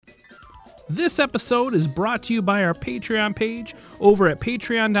This episode is brought to you by our Patreon page over at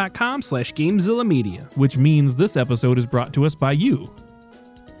patreon.com/GameZillaMedia. Which means this episode is brought to us by you.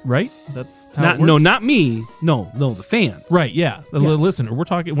 Right? That's how it works? No, not me. No, the fan. Right, yeah. The listener. We're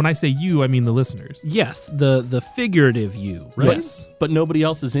talking, when I say you, I mean the listeners. Yes, the figurative you, right? Yes, but nobody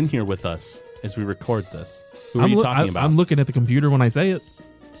else is in here with us as we record this. Who are you talking about? I'm looking at the computer when I say it.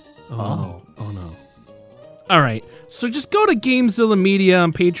 Oh no. All right, so just go to GameZilla Media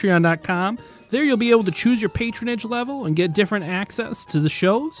on patreon.com. There you'll be able to choose your patronage level and get different access to the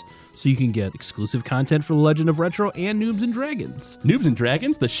shows, so you can get exclusive content for The Legend of Retro and Noobs and Dragons. Noobs and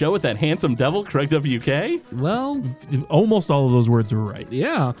Dragons, the show with that handsome devil, Craig WK? Well, almost all of those words are right.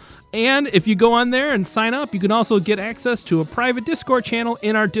 Yeah. And if you go on there and sign up, you can also get access to a private Discord channel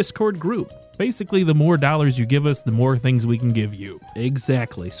in our Discord group. Basically, the more dollars you give us, the more things we can give you.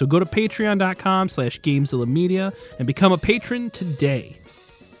 Exactly. So go to patreon.com/GameZillaMedia and become a patron today.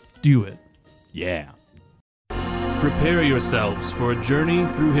 Do it. Yeah. Prepare yourselves for a journey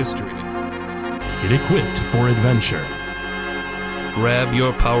through history. Get equipped for adventure, Grab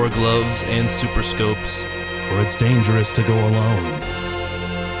your power gloves and super scopes. for it's dangerous to go alone.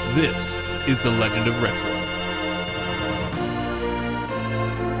 This is The Legend of Retro.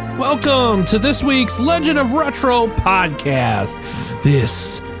 Welcome to this week's Legend of Retro podcast.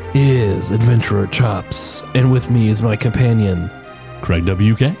 This is Adventurer Chops, and with me is my companion Craig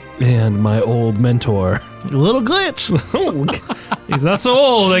WK? and my old mentor. Little glitch. He's not so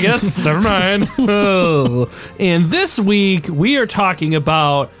old, I guess. Never mind. Oh. And this week, we are talking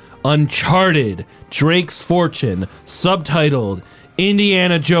about Uncharted, Drake's Fortune, subtitled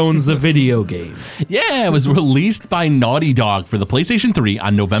Indiana Jones the Video Game. Yeah, it was released by Naughty Dog for the PlayStation 3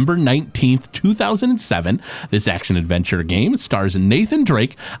 on November 19th, 2007. This action-adventure game stars Nathan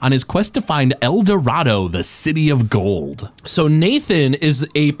Drake on his quest to find El Dorado, the city of gold. So Nathan is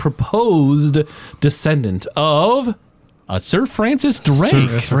a proposed descendant of Sir Francis Drake. Sir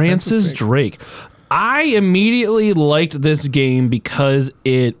Francis Drake. I immediately liked this game because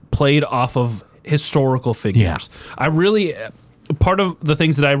it played off of historical figures. Yeah. I really... Part of the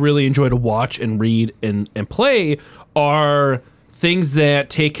things that I really enjoy to watch and read and play are things that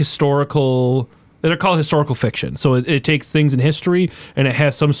take that are called historical fiction. So it takes things in history and it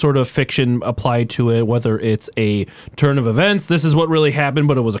has some sort of fiction applied to it, whether it's a turn of events, this is what really happened,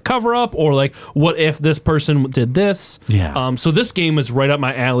 but it was a cover up, or like, what if this person did this? Yeah. So this game is right up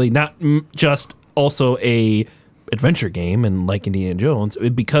my alley, not just also a adventure game and like Indiana Jones,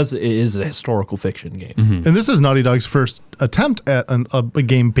 because it is a historical fiction game. And this is Naughty Dog's first attempt at a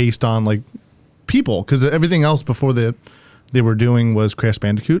game based on like people, because everything else before they were doing was Crash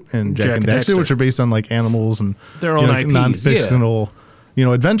Bandicoot and Jak and Daxter, which are based on like animals and their own IPs, non-fictional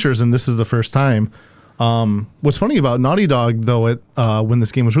adventures, and this is the first time. What's funny about Naughty Dog though, when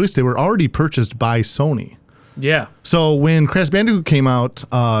this game was released, they were already purchased by Sony. Yeah. So when Crash Bandicoot came out,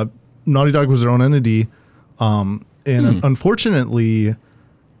 Naughty Dog was their own entity. Unfortunately,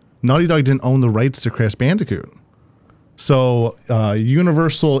 Naughty Dog didn't own the rights to Crash Bandicoot. So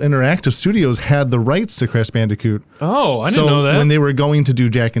Universal Interactive Studios had the rights to Crash Bandicoot. Oh, I didn't know that. When they were going to do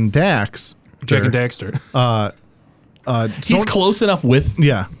Jak and Daxter, He's close enough with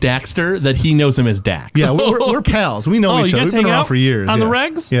Daxter that he knows him as Dax. Yeah, we're pals. We know each other. We've been around for years. On the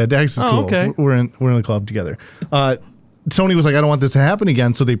regs? Yeah, Dax is cool. Okay. We're in a club together. Sony was like, I don't want this to happen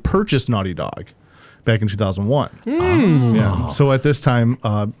again, so they purchased Naughty Dog back in 2001. Yeah. So at this time,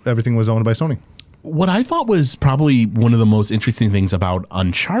 everything was owned by Sony. What I thought was probably one of the most interesting things about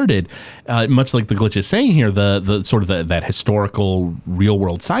Uncharted, much like the glitch is saying here, the sort of that historical real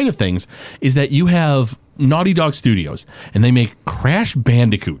world side of things, is that you have Naughty Dog Studios and they make Crash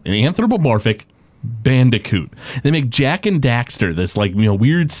Bandicoot, an anthropomorphic Bandicoot. They make Jak and Daxter, this like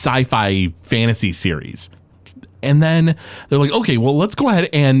weird sci-fi fantasy series. And then they're like, okay, well, let's go ahead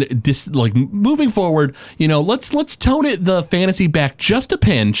and moving forward, let's tone it the fantasy back just a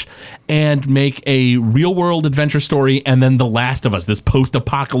pinch and make a real world adventure story. And then The Last of Us, this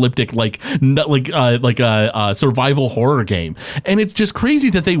post-apocalyptic survival horror game. And it's just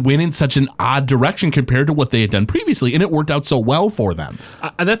crazy that they went in such an odd direction compared to what they had done previously. And it worked out so well for them.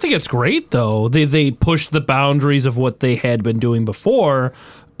 I think it's great, though. They pushed the boundaries of what they had been doing before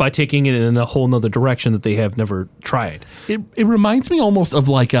by taking it in a whole nother direction that they have never tried. It reminds me almost of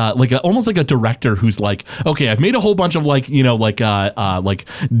almost like a director who's like, okay, I've made a whole bunch of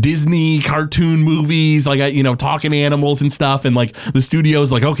Disney cartoon movies, talking animals and stuff, and like the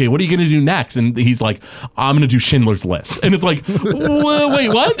studio's like, okay, what are you gonna do next? And he's like, I'm gonna do Schindler's List, and it's like,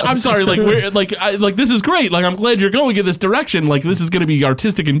 wait, what? I'm sorry, this is great. Like, I'm glad you're going in this direction. Like, this is gonna be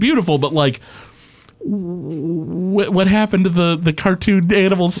artistic and beautiful, but like, what happened to the cartoon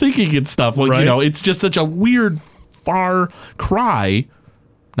animals singing and stuff? Like, Right. It's just such a weird far cry.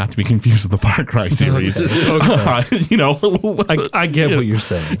 Not to be confused with the Far Cry series. I get what you're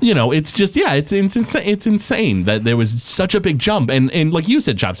saying. It's just, it's insane that there was such a big jump. And like you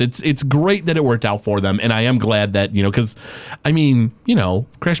said, Chops, it's great that it worked out for them. And I am glad that, because,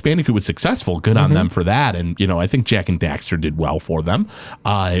 Crash Bandicoot was successful. Good on them for that. And, I think Jak and Daxter did well for them.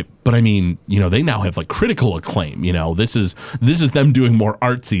 But they now have like critical acclaim. This is them doing more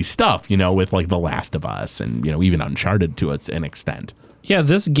artsy stuff, with like The Last of Us and, even Uncharted to an extent. Yeah,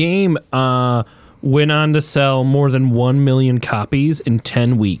 this game went on to sell more than 1 million copies in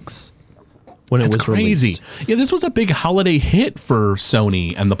 10 weeks when it was crazy. released. Yeah, this was a big holiday hit for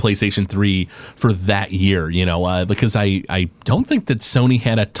Sony and the PlayStation 3 for that year, because I don't think that Sony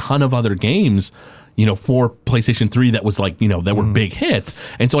had a ton of other games, for PlayStation 3 that was like, that were big hits.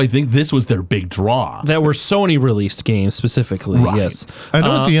 And so I think this was their big draw. That were Sony released games specifically, Right. yes. I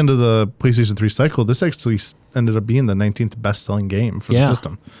know at the end of the PlayStation 3 cycle, this actually ended up being the 19th best-selling game for the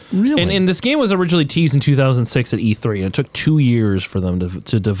system. Really? And this game was originally teased in 2006 at E3, and it took 2 years for them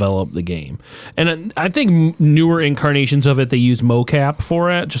to develop the game. And I think newer incarnations of it, they use mocap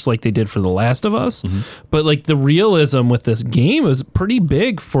for it, just like they did for The Last of Us. But like the realism with this game was pretty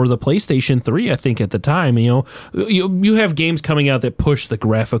big for the PlayStation 3, I think, at the time. You have games coming out that push the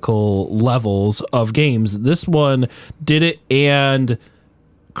graphical levels of games. This one did it and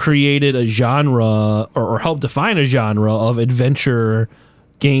created a genre or helped define a genre of adventure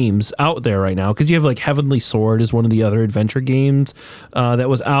games out there right now, because you have like Heavenly Sword is one of the other adventure games that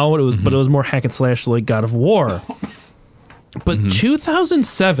was out. But it was more hack and slash like God of War. But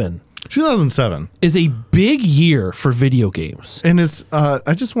 2007 is a big year for video games. And it's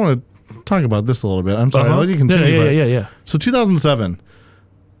I just want to talk about this a little bit. I'm sorry, I'll let you continue. Yeah. So 2007.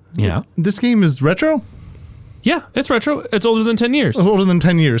 Yeah. This game is retro? Yeah, it's retro. It's older than 10 years. It's older than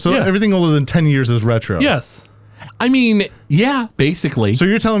 10 years. So Yeah. everything older than 10 years is retro. Yes. Yeah, basically. So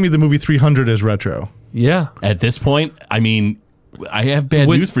you're telling me the movie 300 is retro? Yeah. At this point, I have bad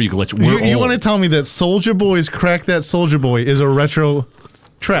news for you, Glitch. You want to tell me that Soulja Boy's Crack That Soulja Boy is a retro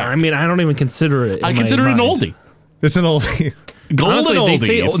track? I mean, I don't even consider it. I consider it an oldie. It's an oldie. Golden Honestly, oldies.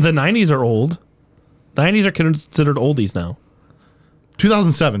 they say the 90s are old. The 90s are considered oldies now.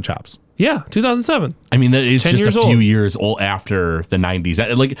 2007, Chops. Yeah, 2007. That is 10 just years a few old. years old after the 90s.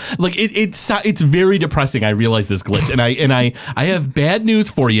 It's very depressing. I realize this, Glitch, and I have bad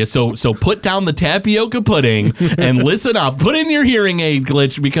news for you. So put down the tapioca pudding and listen up. Put in your hearing aid,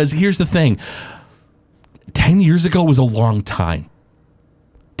 Glitch, because here's the thing. 10 years ago was a long time.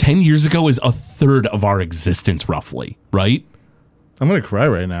 10 years ago is a third of our existence, roughly, right? I'm going to cry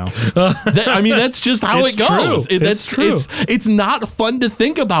right now. That's just how It's it goes. true. It's true. It's not fun to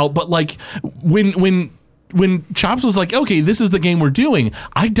think about, but like when Chops was like, okay, this is the game we're doing,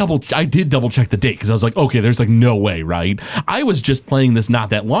 I did double check the date, because I was like, okay, there's like no way, right? I was just playing this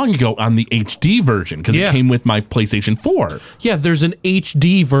not that long ago on the HD version, because it came with my PlayStation 4. Yeah, there's an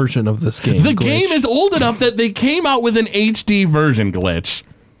HD version of this game. The Glitch. game is old enough that they came out with an HD version, Glitch.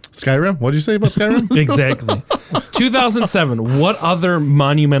 Skyrim? What did you say about Skyrim? Exactly. 2007. What other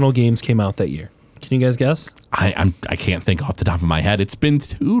monumental games came out that year? Can you guys guess? I can't think off the top of my head. It's been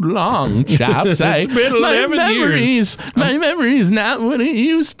too long, Chops. It's been 11 years. My memory's not what it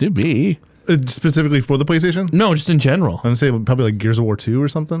used to be. Specifically for the PlayStation? No, just in general. I'm going to say probably like Gears of War 2 or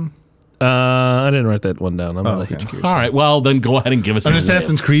something. I didn't write that one down. I'm not a huge Gears. All right, well, then go ahead and give us An your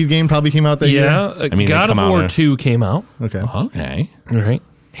Assassin's list. Creed game probably came out that year. Yeah, they God of come out War in- 2 came out. Okay. Okay. All right.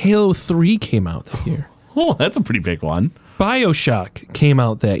 Halo 3 came out that year. Oh, that's a pretty big one. BioShock came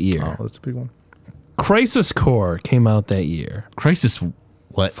out that year. Oh, that's a big one. Crisis Core came out that year. Crisis,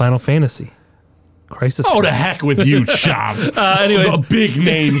 what? Final Fantasy. Crisis Oh, Core. to heck with you, Chops. Anyways. A big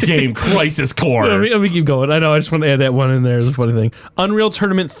name game, Crisis Core. Let me keep going. I know. I just want to add that one in there as a funny thing. Unreal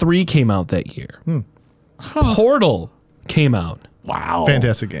Tournament 3 came out that year. Portal came out. Wow.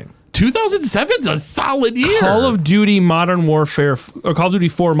 Fantastic game. 2007's a solid year. Call of Duty Modern Warfare, or Call of Duty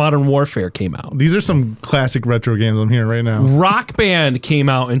 4 Modern Warfare came out. These are some classic retro games I'm hearing right now. Rock Band came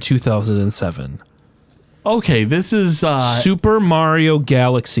out in 2007. Okay, this is... Super Mario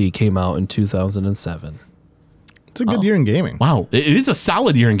Galaxy came out in 2007. It's a good year in gaming. Wow, it is a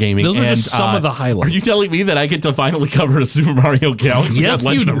solid year in gaming. Those are just some of the highlights. Are you telling me that I get to finally cover a Super Mario Galaxy? Yes,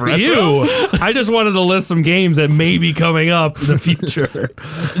 on you Legend of Retro? do. I just wanted to list some games that may be coming up in the future.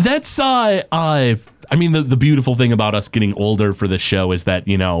 That's the beautiful thing about us getting older for this show is that,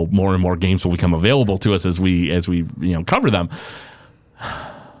 more and more games will become available to us as we cover them.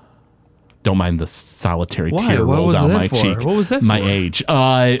 Don't mind the solitary Why? tear What roll was down that my for? cheek. What was that My for? age.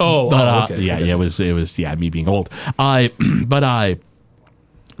 Okay. Yeah, Okay. it was me being old.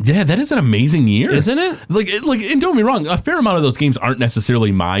 Yeah, that is an amazing year, Isn't it? And don't get me wrong, a fair amount of those games aren't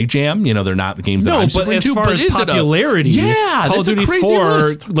necessarily my jam. You know, they're not the games that No, I'm but super as into. far But as is it popularity, yeah, Call of that's a Duty crazy 4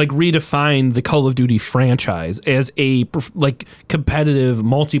 list. redefined the Call of Duty franchise as a competitive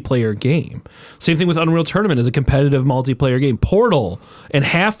multiplayer game. Same thing with Unreal Tournament as a competitive multiplayer game. Portal and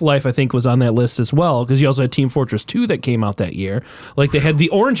Half-Life, I think, was on that list as well, because you also had Team Fortress 2 that came out that year. Like, they had the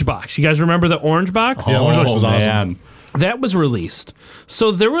Orange Box. You guys remember the Orange Box? Yeah, Orange Box was awesome. Man. That was released.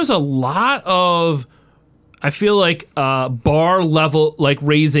 So there was a lot of, I feel like, bar level,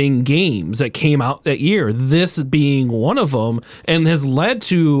 raising games that came out that year. This being one of them, and has led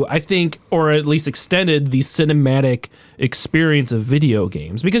to, I think, or at least extended the cinematic experience of video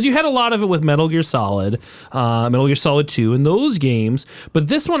games, because you had a lot of it with Metal Gear Solid, Metal Gear Solid 2, and those games. But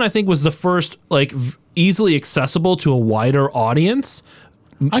this one, I think, was the first easily accessible to a wider audience.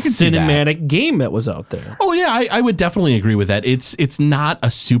 I can see that. Cinematic game that was out there. Oh yeah, I would definitely agree with that. It's not a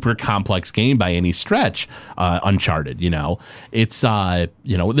super complex game by any stretch. Uncharted, it's there's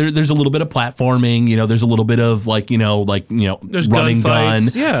a little bit of platforming. There's a little bit of There's running gun.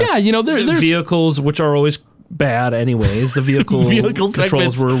 gunfights, yeah. There's vehicles, which are always bad anyways. The vehicle controls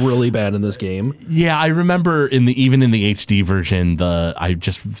segments were really bad in this game. Yeah, I remember even in the HD version, I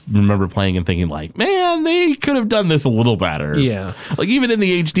just remember playing and thinking man, they could have done this a little better. Yeah. Even in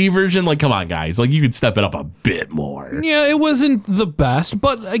the HD version, come on guys, you could step it up a bit more. Yeah, it wasn't the best,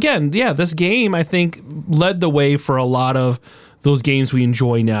 but again, this game I think led the way for a lot of those games we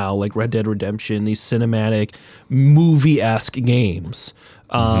enjoy now, like Red Dead Redemption, these cinematic movie-esque games.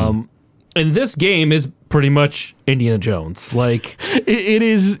 And this game is pretty much Indiana Jones. It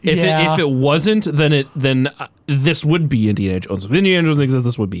is. If it wasn't, then this would be Indiana Jones. If Indiana Jones exists,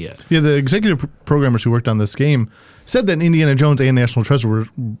 this would be it. Yeah, the executive programmers who worked on this game said that Indiana Jones and National Treasure were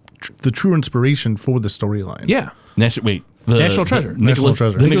the true inspiration for the storyline. Yeah. National Treasure. National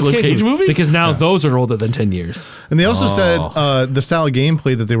Treasure. The Nicolas Cage movie? Because now those are older than 10 years. And they also said the style of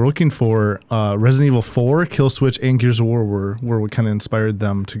gameplay that they were looking for, Resident Evil 4, Kill Switch, and Gears of War were what kind of inspired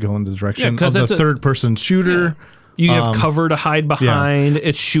them to go in the direction of the third-person shooter. Yeah. You have cover to hide behind. Yeah.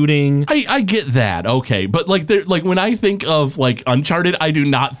 It's shooting. I get that. Okay. But when I think of Uncharted, I do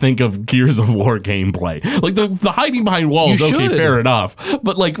not think of Gears of War gameplay. The hiding behind walls, okay, fair enough.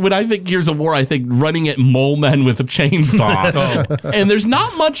 But when I think Gears of War, I think running at mole men with a chainsaw. And there's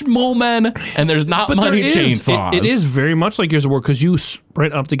not much mole men and there's not many chainsaws. It is very much like Gears of War, because you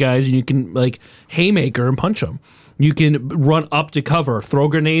sprint up to guys and you can haymaker and punch them. You can run up to cover, throw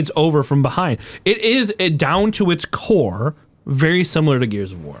grenades over from behind. It is down to its core very similar to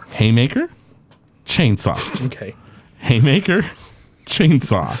Gears of War. Haymaker, chainsaw. Okay. Haymaker,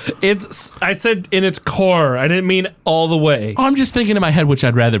 chainsaw. I said in its core. I didn't mean all the way. I'm just thinking in my head which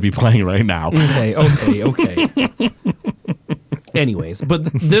I'd rather be playing right now. Okay. Anyways, but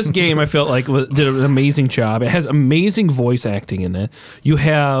this game I felt did an amazing job. It has amazing voice acting in it. You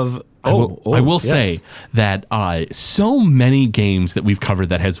have I will say that so many games that we've covered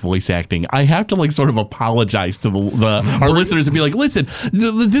that has voice acting, I have to sort of apologize to our listeners and be listen,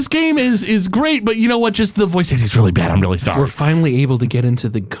 this game is great, but you know what? Just the voice acting is really bad. I'm really sorry. We're finally able to get into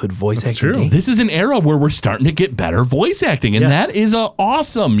the good voice acting. True. This is an era where we're starting to get better voice acting, and that is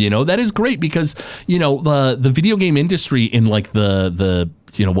awesome. That is great because the video game industry in the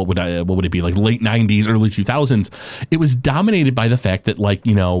what would it be, late 90s, early 2000s, it was dominated by the fact that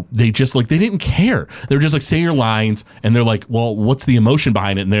they just they didn't care. They were just say your lines, and they're well, what's the emotion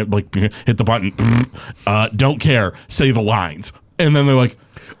behind it? And they're hit the button, don't care, say the lines. And then they're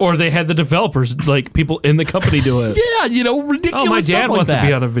or they had the developers, people in the company do it. Yeah, ridiculous. Oh, my dad wants that. to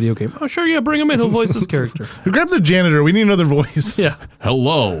be on a video game. Oh, sure, yeah, bring him in. He'll voice this character. Grab the janitor. We need another voice. Yeah.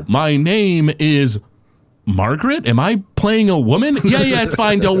 Hello, my name is Margaret. Am I playing a woman? Yeah, it's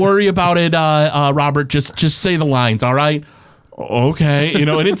fine. Don't worry about it, Robert. Just say the lines, all right? Okay, and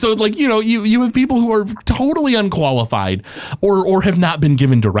it's so you have people who are totally unqualified or have not been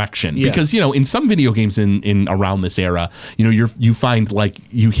given direction because in some video games in around this era, you find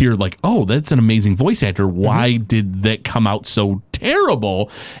you hear oh, that's an amazing voice actor. Why did that come out so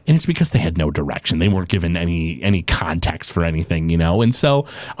terrible? And it's because they had no direction. They weren't given any context for anything, and so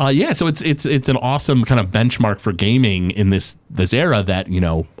so it's an awesome kind of benchmark for gaming in this era that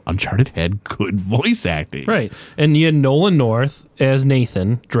Uncharted had good voice acting. Right. And you had Nolan North as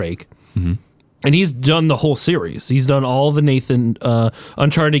Nathan Drake. Mm-hmm. And he's done the whole series. He's done all the Nathan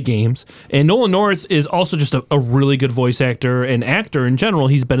Uncharted games. And Nolan North is also just a really good voice actor and actor in general.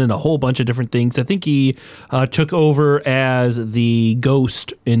 He's been in a whole bunch of different things. I think he took over as the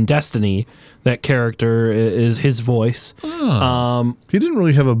Ghost in Destiny. That character is his voice. He didn't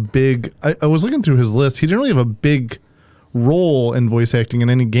really have a big... I was looking through his list. He didn't really have a big role in voice acting in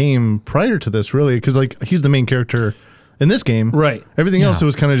any game prior to this, really, because like he's the main character in this game. Right. Everything else, it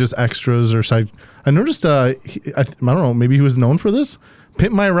was kind of just extras or side. I noticed, I don't know, maybe he was known for this.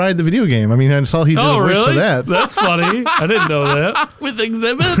 Pimp My Ride, the video game. I mean, I saw he did a voice for that. That's funny. I didn't know that. With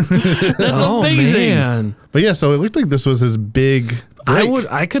Exhibit? That's amazing. Man. But yeah, so it looked like this was his big break.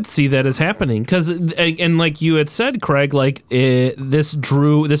 I could see that as happening because, and like you had said, Craig, like this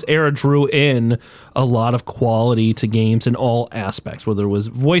era drew in a lot of quality to games in all aspects, whether it was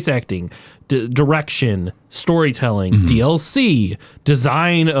voice acting, direction, storytelling, DLC,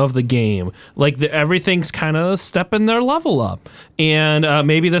 design of the game. Like everything's kind of stepping their level up, and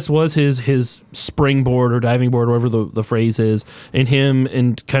maybe this was his springboard or diving board, whatever the phrase is, in him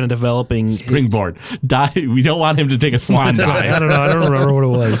and kind of developing Springboard. We don't want him to take a swan dive. I don't know. I don't remember what it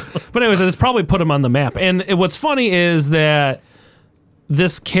was. But anyways, it's probably put him on the map. And what's funny is that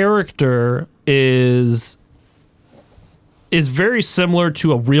this character is very similar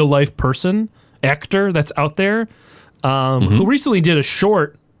to a real life actor that's out there, who recently did a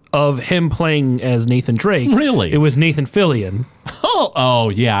short of him playing as Nathan Drake. Really? It was Nathan Fillion.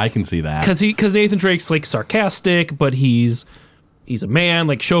 Oh yeah, I can see that. Because Nathan Drake's like sarcastic, but he's a man,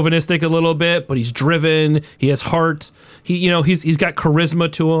 like chauvinistic a little bit, but he's driven. He has heart. He's got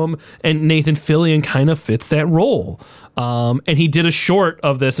charisma to him, and Nathan Fillion kind of fits that role. And he did a short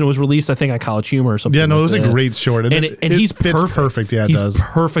of this, and it was released, I think, on College Humor or something. Yeah, no, it was a great short, and he's fits perfect. Yeah, it does. He's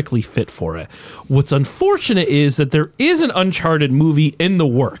perfectly fit for it. What's unfortunate is that there is an Uncharted movie in the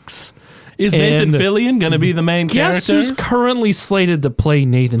works. Is Nathan Fillion going to be the main character? Guess who's currently slated to play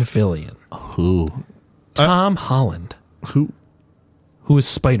Nathan Fillion? Who? Tom Holland. Who is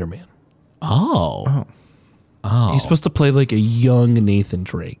Spider-Man. Oh. He's supposed to play like a young Nathan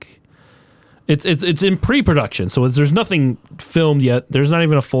Drake. It's in pre-production, so there's nothing filmed yet. There's not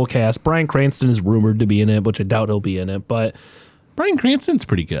even a full cast. Bryan Cranston is rumored to be in it, which I doubt he'll be in it. But Bryan Cranston's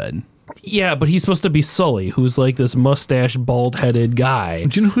pretty good. Yeah, but he's supposed to be Sully, who's like this mustache, bald-headed guy.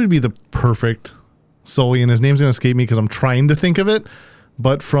 Do you know who would be the perfect Sully? And his name's going to escape me because I'm trying to think of it.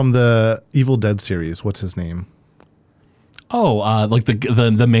 But from the Evil Dead series, what's his name? Oh, like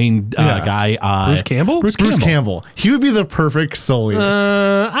the main guy, Bruce Campbell. Bruce Campbell. He would be the perfect Sully.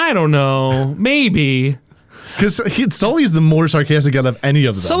 I don't know. Maybe. Because Sully's the more sarcastic out of any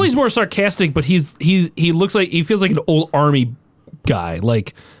of them. Sully's more sarcastic, but he looks like he feels like an old army guy,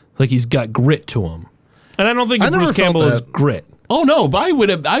 like he's got grit to him. And I don't think Bruce Campbell is grit. Oh no, but I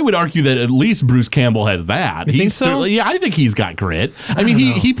would argue that at least Bruce Campbell has that. You think so? Yeah, I think he's got grit. I mean,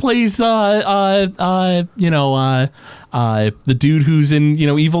 he plays the dude who's in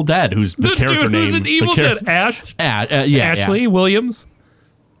Evil Dead, who's the character name. Who's in Evil Dead? Ashley Williams.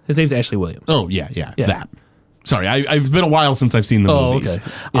 His name's Ashley Williams. Oh yeah, that. Sorry, I've been a while since I've seen the movies.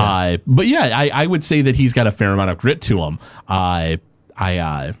 Okay. Yeah. But yeah, I would say that he's got a fair amount of grit to him. I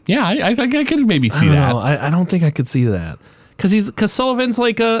think I could maybe see that. I don't think I could see that. Because Sullivan's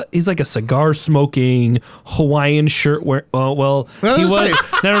like a cigar smoking Hawaiian shirt wear. Oh well, he was.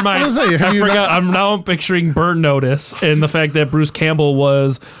 Never mind. I forgot. I'm picturing Burn Notice and the fact that Bruce Campbell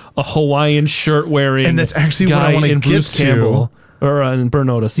was a Hawaiian shirt wearing. And that's actually what I want to get Bruce to. Campbell, or in Burn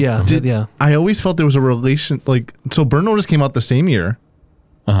Notice, yeah. I always felt there was a relation. So Burn Notice came out the same year.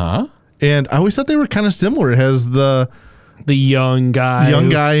 And I always thought they were kind of similar. It has the young guy,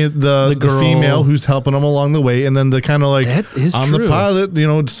 the girl, female who's helping him along the way, and then the kind of like, that is I'm true. the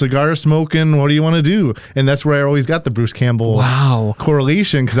pilot, cigar smoking, what do you want to do? And that's where I always got the Bruce Campbell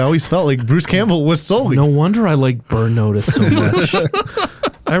correlation, because I always felt like Bruce Campbell was Sully. No wonder I like Burn Notice so much.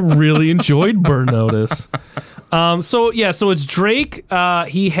 I really enjoyed Burn Notice. So it's Drake.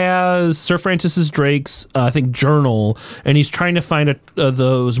 He has Sir Francis Drake's, I think, journal, and he's trying to find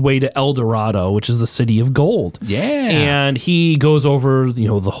his way to El Dorado, which is the city of gold. Yeah, and he goes over,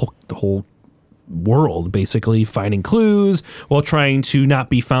 the whole world, basically finding clues while trying to not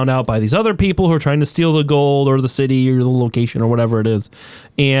be found out by these other people who are trying to steal the gold or the city or the location or whatever it is,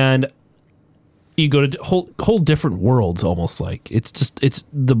 and you go to whole different worlds, almost like it's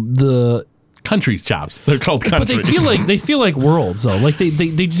the countries chops. They're called countries. But they feel like worlds though. Like they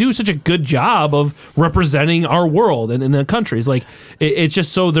do such a good job of representing our world and in the countries. Like it's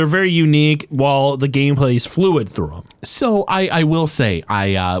just so they're very unique while the gameplay is fluid through them. So I will say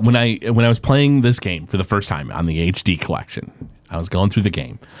when I was playing this game for the first time on the HD collection, I was going through the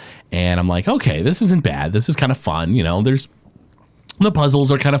game, and I'm like, okay, this isn't bad. This is kind of fun. There's the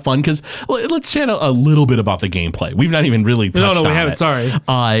puzzles are kind of fun because let's chat a little bit about the gameplay. We've not even really touched on we haven't. it. Sorry.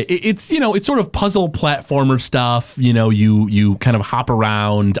 It's it's sort of puzzle platformer stuff. You kind of hop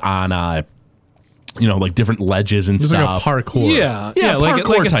around on like different ledges and It's stuff. like a parkour. Yeah, like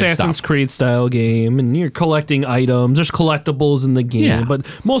parkour type Assassin's stuff. Creed style game, and you're collecting items. There's collectibles in the game, Yeah. but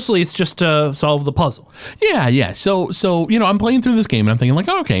mostly it's just to solve the puzzle. Yeah. So I'm playing through this game and I'm thinking like,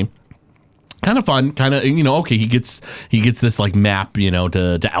 oh, okay, kind of fun, kind of okay. He gets this like map,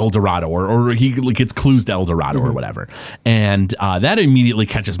 to El Dorado, or he gets clues to El Dorado or whatever, and that immediately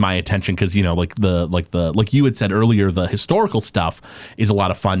catches my attention because like you had said earlier, the historical stuff is a lot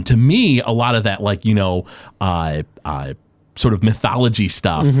of fun. To me, a lot of that sort of mythology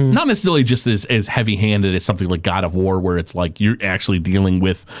stuff, not necessarily just as heavy-handed as something like God of War, where it's like you're actually dealing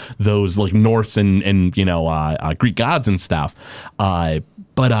with those like Norse and Greek gods and stuff.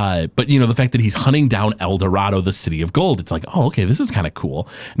 But the fact that he's hunting down El Dorado, the city of gold, it's like, oh, okay, this is kind of cool.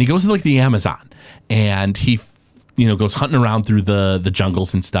 And he goes to like the Amazon, and he goes hunting around through the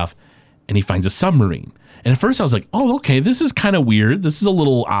jungles and stuff, and he finds a submarine. And at first I was like, oh, okay, this is kind of weird. This is a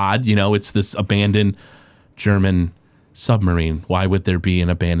little odd. It's this abandoned German submarine. Why would there be an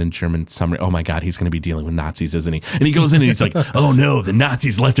abandoned German submarine? Oh my God, he's going to be dealing with Nazis, isn't he? And he goes in and he's like, oh no, the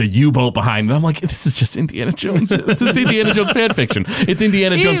Nazis left a U-boat behind. And I'm like, this is just Indiana Jones. It's Indiana Jones fan fiction. It's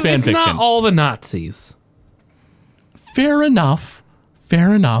Indiana Jones fan fiction. It's not all the Nazis. Fair enough.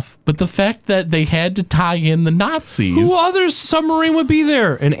 But the fact that they had to tie in the Nazis. Who other submarine would be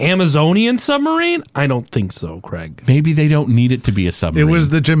there? An Amazonian submarine? I don't think so, Craig. Maybe they don't need it to be a It submarine. was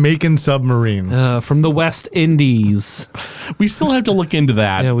the Jamaican submarine. From the West Indies. We still have to look into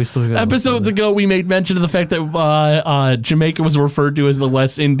that. Yeah, we still gotta look Episodes into ago, we made mention of the fact that Jamaica was referred to as the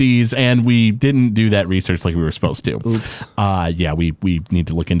West Indies, and we didn't do that research like we were supposed to. Oops. Yeah, we need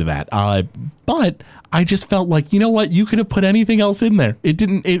to look into that. But I just felt like, you know what? You could have put anything else in there. It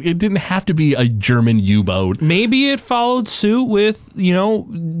didn't have to be a German U-boat. Maybe it followed suit with,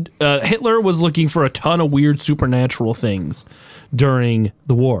 Hitler was looking for a ton of weird supernatural things during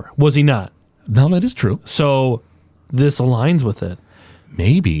the war. Was he not? No, that is true. So this aligns with it.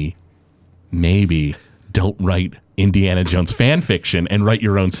 Maybe don't write Indiana Jones fan fiction and write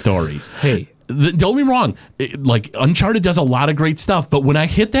your own story. Hey. Don't get me wrong. Like Uncharted does a lot of great stuff, but when I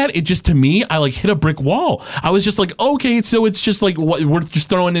hit that, it just, to me, I like hit a brick wall. I was just like, okay, so it's just like we're just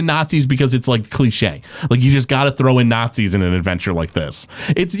throwing in Nazis because it's like cliche. Like you just got to throw in Nazis in an adventure like this.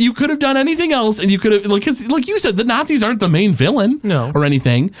 You could have done anything else, and you could have like you said, the Nazis aren't the main villain, or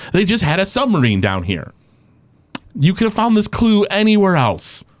anything. They just had a submarine down here. You could have found this clue anywhere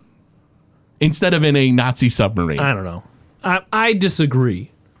else instead of in a Nazi submarine. I don't know. I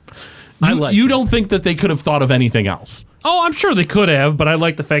disagree. You don't think that they could have thought of anything else? Oh, I'm sure they could have, but I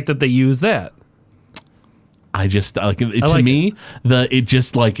like the fact that they used that. I just like it, to like me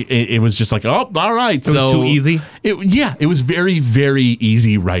it was just like, oh, all right. It was too easy. It was very, very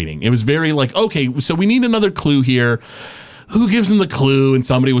easy writing. It was very like, okay, so we need another clue here. Who gives them the clue? And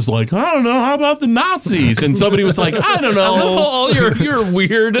somebody was like, I don't know. How about the Nazis? And somebody was like, I don't know. All your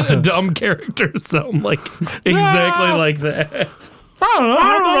weird, dumb characters sound like exactly like that. I don't know.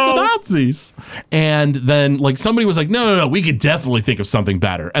 How about the Nazis? And then like somebody was like, no, we could definitely think of something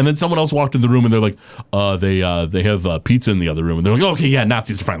better. And then someone else walked in the room and they're like, they have pizza in the other room. And they're like, okay, yeah,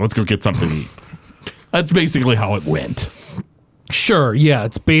 Nazis are fine. Let's go get something to eat. That's basically how it went. Sure, yeah,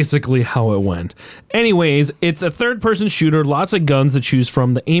 it's basically how it went. Anyways, it's a third-person shooter, lots of guns to choose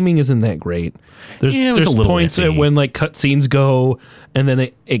from. The aiming isn't that great. There's points at when like cutscenes go, and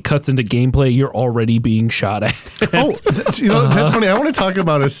then it cuts into gameplay. You're already being shot at. That's funny. I want to talk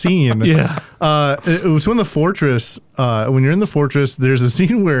about a scene. Yeah, it was when the fortress. When you're in the fortress, there's a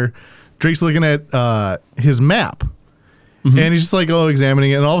scene where Drake's looking at his map. Mm-hmm. And he's just like, examining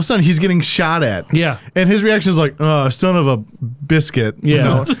it. And all of a sudden, he's getting shot at. Yeah. And his reaction is like, son of a biscuit.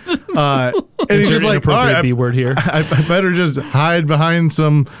 Yeah. And he's just like, all right, B word here. I better just hide behind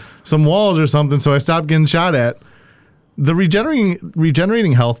some walls or something so I stop getting shot at. The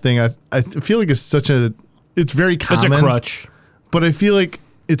regenerating health thing, I feel like it's very common. It's a crutch. But I feel like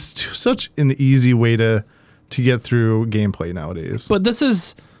it's such an easy way to get through gameplay nowadays. But this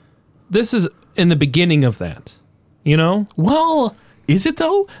is in the beginning of that. Well, is it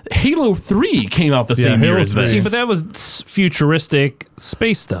though? Halo 3 came out the same year as this. See, but that was futuristic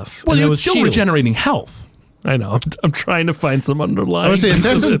space stuff. Well, it was still regenerating health. I know. I'm trying to find some underlying. I would say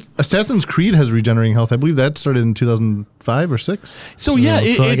Assassin's Creed has regenerating health. I believe that started in 2005 or 6. So yeah,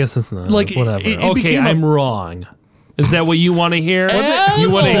 I guess it's not like whatever. Okay, I'm wrong. Is that what you want to hear?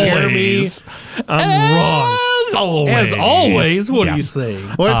 You want to hear me? I'm wrong. As always. As always, what are you Yes. saying?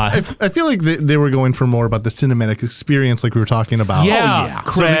 Well, I feel like they were going for more about the cinematic experience, like we were talking about. Yeah, yeah.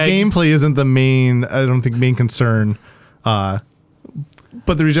 So the Craig. gameplay isn't the main. I don't think main concern.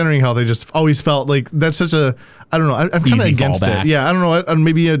 But the regenerating health, I just always felt like that's such a. I don't know. I'm kind of Easy against fallback. it. Yeah, I don't know.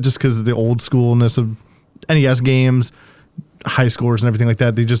 Maybe just because of the old schoolness of NES games, high scores and everything like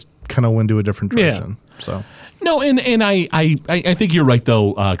that, they just kind of went to a different direction. So No, and I think you're right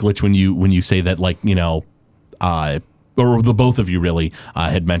though, Glitch, when you say that, like, you know, or the both of you really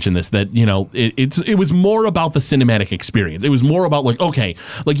had mentioned this, that, you know, it was more about the cinematic experience. It was more about like, okay,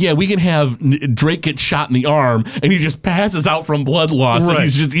 like, yeah, we can have Drake get shot in the arm and he just passes out from blood loss and Right.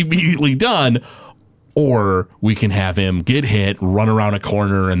 he's just immediately done. Or we can have him get hit, run around a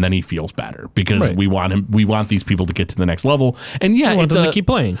corner, and then he feels better because Right. we want these people to get to the next level. And yeah, I want it's them to keep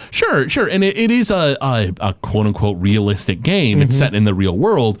playing. Sure, and it is a quote unquote realistic game. It's set in the real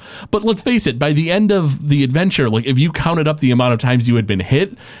world. But let's face it, by the end of the adventure, like if you counted up the amount of times you had been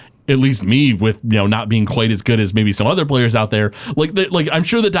hit, at least me, with, you know, not being quite as good as maybe some other players out there, like I'm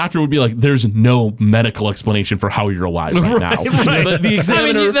sure the doctor would be like, there's no medical explanation for how you're alive right now. You know, the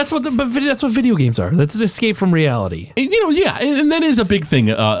examiner, I mean, that's what video games are. That's an escape from reality. you know, yeah, and that is a big thing,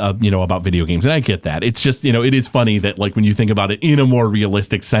 you know, about video games, and I get that. It's just, you know, it is funny that, like, when you think about it in a more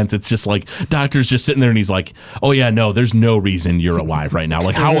realistic sense, it's just like doctor's just sitting there and he's like, oh yeah, no, there's no reason you're alive right now.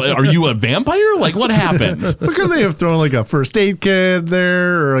 Like, how are you a vampire? Like, what happened? but could they have thrown like a first aid kit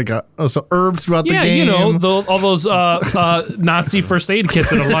there, or like some herbs throughout the Yeah, game? you know, all those Nazi first aid kits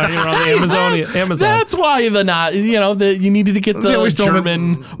that are lying around the Amazon. That's why you needed to get They the always throw 'em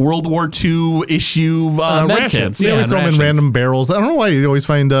German World War II issue med rations. kits. They always throw them in rations. random barrels. I don't know why you always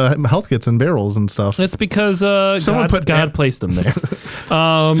find health kits in barrels and stuff. That's because God placed them there.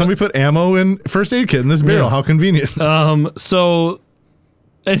 Somebody put ammo in first aid kit in this barrel. Yeah. How convenient. So,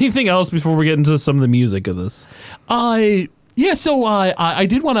 anything else before we get into some of the music of this? Yeah, so I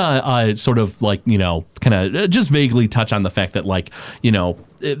did want to sort of, like, you know, kind of just vaguely touch on the fact that, like, you know,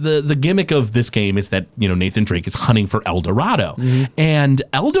 the gimmick of this game is that, you know, Nathan Drake is hunting for El Dorado. And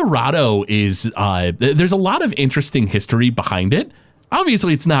El Dorado is, there's a lot of interesting history behind it.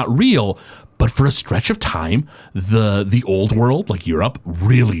 Obviously, it's not real, but for a stretch of time, the old world, like Europe,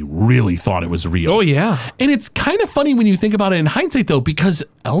 really, really thought it was real. Oh, yeah. And it's kind of funny when you think about it in hindsight, though, because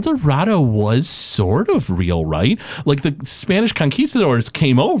El Dorado was sort of real, right? Like, the Spanish conquistadors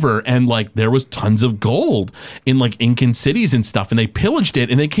came over and, like, there was tons of gold in, like, Incan cities and stuff, and they pillaged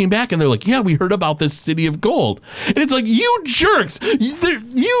it, and they came back and they're like, yeah, we heard about this city of gold. And it's like, you jerks,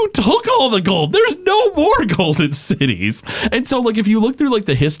 you took all the gold. There's no more gold in cities. And so, like, if you look through, like,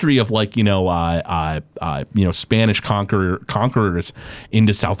 the history of, like, you know, Spanish conquerors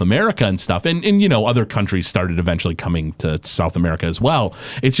into South America and stuff, and you know, other countries started eventually coming to South America as well.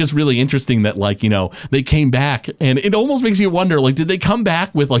 It's just really interesting that, like, you know, they came back, and it almost makes you wonder, like, did they come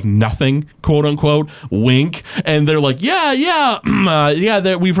back with, like, nothing, quote unquote, wink, and they're like, yeah,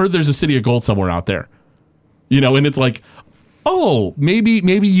 we've heard there's a city of gold somewhere out there, you know, and it's like, oh, maybe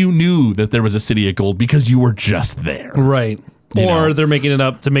you knew that there was a city of gold because you were just there. Right. You Or know. they're making it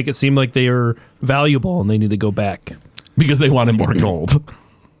up to make it seem like they are valuable and they need to go back. Because they wanted more gold.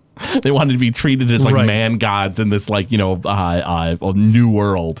 They wanted to be treated as, like, Right. man gods in this, like, you know, new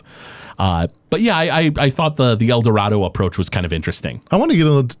world. But yeah, I thought the El Dorado approach was kind of interesting. I want to get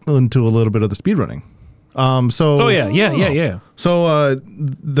into a little bit of the speedrunning. Oh, yeah. So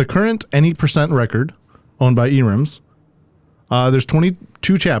the current any percent record owned by eRims, there's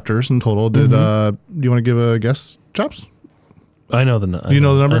 22 chapters in total. Do you want to give a guess, Chops? I know the number. You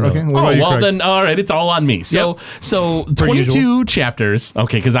know the number? Okay. What about you, Craig? Then all right, it's all on me. So 22 usual. chapters.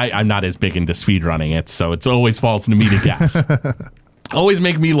 Okay, because I'm not as big into speed running it, so it's always falls to me to guess. Always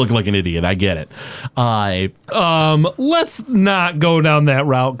make me look like an idiot. I get it. Let's not go down that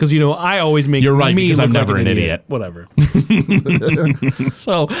route because, you know, I always make You're right, me because look I'm like never an idiot. Whatever.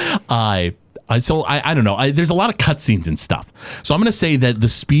 So I don't know. There's a lot of cutscenes and stuff. So I'm going to say that the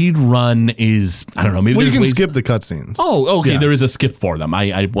speed run is, I don't know, maybe Well, you there's can ways. skip the cutscenes. Oh, okay. Yeah. There is a skip for them.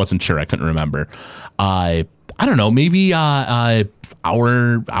 I wasn't sure. I couldn't remember. I don't know. Maybe hour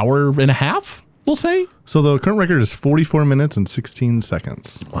and a half, we'll say. So the current record is 44 minutes and 16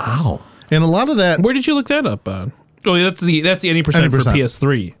 seconds. Wow. And a lot of that, Where did you look that up on? Oh, yeah, that's the any percent for 80%.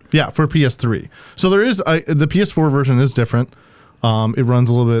 PS3. yeah, for PS3. So there is, the PS4 version is different. It runs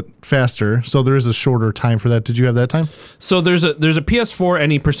a little bit faster. So there is a shorter time for that. Did you have that time? So there's a PS4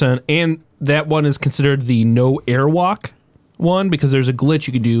 any percent, and that one is considered the no airwalk one because there's a glitch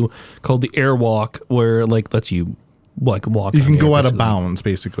you can do called the airwalk where it, like, lets you, like, walk. You on can air, go out of basically. bounds,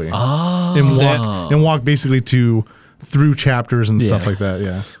 basically. And walk basically to through chapters and stuff like that.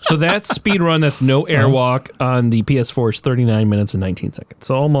 Yeah. So that speed run, that's no airwalk on the PS4 is 39 minutes and 19 seconds.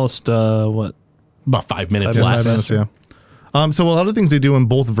 So almost what? About 5 minutes 5 less. minutes, yeah. So a lot of things they do in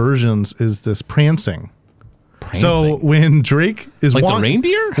both versions is this prancing. So when Drake is like the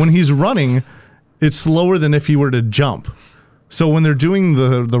reindeer, when he's running, it's slower than if he were to jump. So when they're doing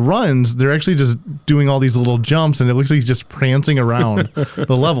the runs, they're actually just doing all these little jumps, and it looks like he's just prancing around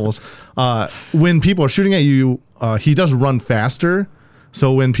the levels. When people are shooting at you, he does run faster.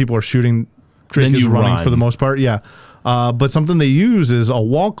 So when people are shooting, Drake is running for the most part. Yeah. But something they use is a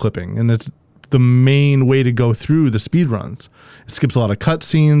wall clipping, and it's the main way to go through the speed runs. It skips a lot of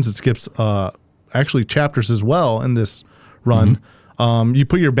cutscenes. It skips actually chapters as well in this run. You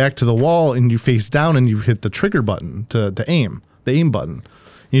put your back to the wall and you face down and you hit the trigger button to aim, the aim button. And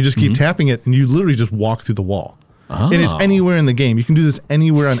you just keep tapping it and you literally just walk through the wall. And it's anywhere in the game. You can do this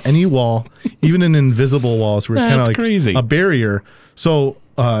anywhere on any wall, even in invisible walls where it's kind of like crazy. A barrier. So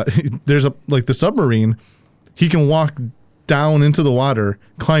there's like the submarine. He can walk down into the water,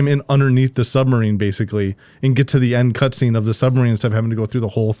 climb in underneath the submarine basically, and get to the end cutscene of the submarine instead of having to go through the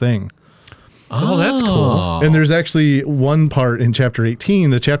whole thing. Oh, that's cool. And there's actually one part in chapter 18.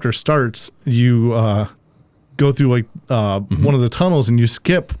 The chapter starts, you go through like one of the tunnels and you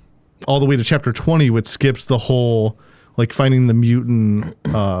skip all the way to chapter 20, which skips the whole, like finding the mutant...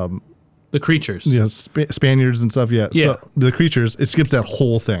 the creatures. Yeah, Spaniards and stuff, yeah. So the creatures, it skips that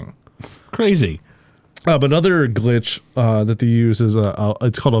whole thing. Crazy. But another glitch that they use is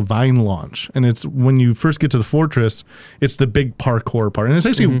it's called a vine launch, and it's when you first get to the fortress, it's the big parkour part, and it's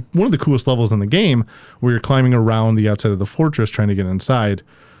actually one of the coolest levels in the game where you're climbing around the outside of the fortress trying to get inside.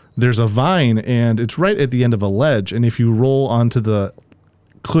 There's a vine, and it's right at the end of a ledge, and if you roll onto the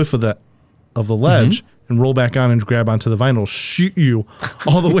cliff of the ledge and roll back on and grab onto the vine, it'll shoot you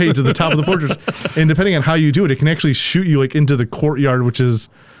all the way to the top of the fortress. And depending on how you do it, it can actually shoot you like into the courtyard, which is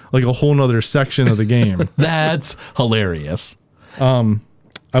like a whole nother section of the game. That's hilarious. I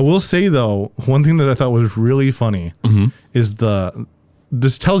will say though, one thing that I thought was really funny is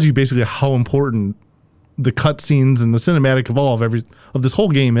this tells you basically how important the cutscenes and the cinematic of this whole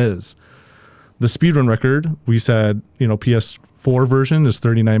game is. The speedrun record, we said, PS4 version is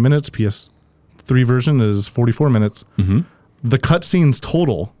 39 minutes, PS3 version is 44 minutes. The cutscenes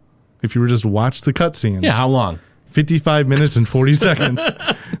total, if you were just to watch the cutscenes. Yeah, how long? 55 minutes and 40 seconds.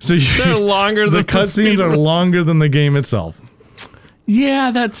 So they're longer than the cutscenes are longer than the game itself.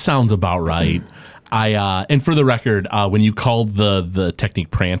 Yeah, that sounds about right. And for the record, when you called the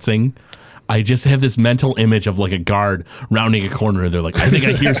technique prancing, I just have this mental image of like a guard rounding a corner. They're like, I think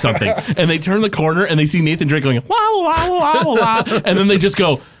I hear something. And they turn the corner and they see Nathan Drake going, wow, wow, wow, wow. And then they just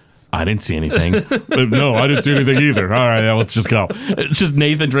go, I didn't see anything. No, I didn't see anything either. All right, let's just go. It's just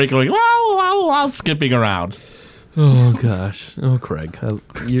Nathan Drake going, wow, wow, wow, skipping around. Oh gosh! Oh, Craig,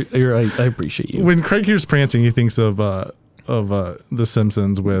 I appreciate you. When Craig hears prancing, he thinks of The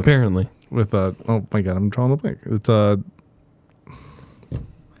Simpsons with apparently oh my god, I'm drawing a blank. It's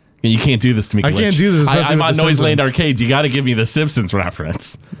You can't do this to me. I can't do this. I'm on Noiseland Arcade. You got to give me the Simpsons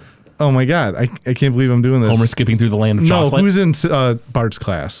reference. Oh my god, I can't believe I'm doing this. Homer skipping through the land of chocolate. No, who's in Bart's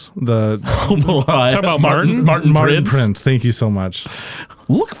class? Talk about Martin Prince. Thank you so much.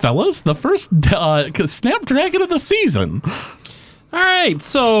 Look, fellas, the first Snapdragon of the season. All right,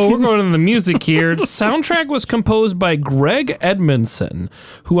 so we're going to the music here. The soundtrack was composed by Greg Edmondson,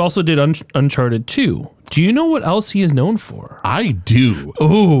 who also did Uncharted 2. Do you know what else he is known for? I do.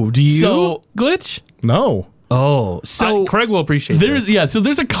 Oh, do you? So, Glitch? No. Oh, so Craig will appreciate this. So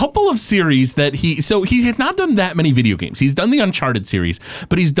there's a couple of series that he has not done that many video games. He's done the Uncharted series,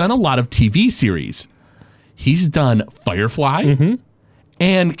 but he's done a lot of TV series. He's done Firefly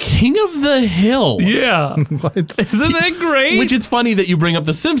and King of the Hill. Yeah. What? Isn't that great? Which it's funny that you bring up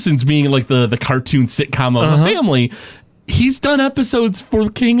The Simpsons being like the cartoon sitcom of the family. He's done episodes for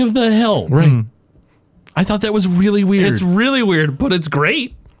King of the Hill. Right. I thought that was really weird. It's really weird, but it's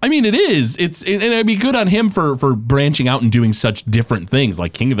great. I mean, it is. And it'd be good on him for branching out and doing such different things,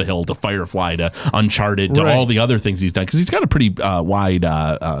 like King of the Hill to Firefly to Uncharted to all the other things he's done, because he's got a pretty wide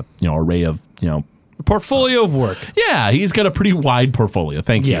array of portfolio of work. Yeah, he's got a pretty wide portfolio.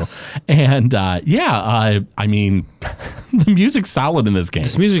 Thank you. Yes. And I mean, the music's solid in this game.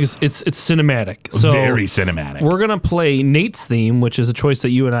 This music is it's cinematic. So very cinematic. We're gonna play Nate's theme, which is a choice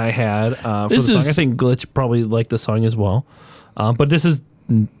that you and I had for the song. I think Glitch probably liked the song as well, but this is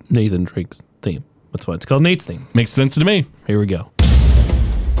Nathan Drake's theme. That's why it's called Nate's theme. Makes sense to me. Here we go.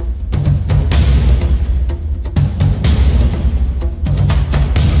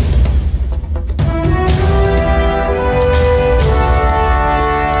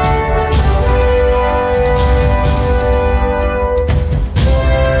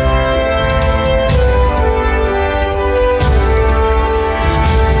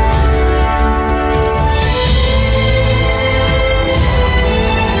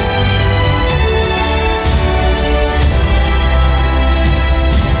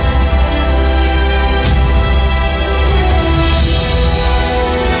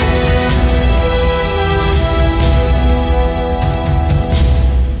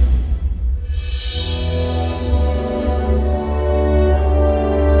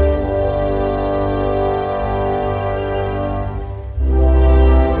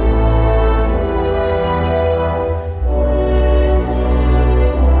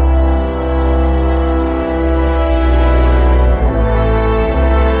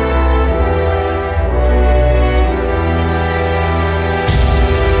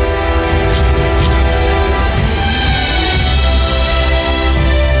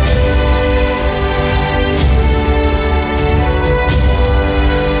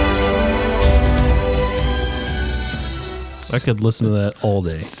 I could listen to that all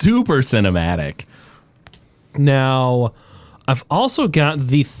day. Super cinematic. Now, I've also got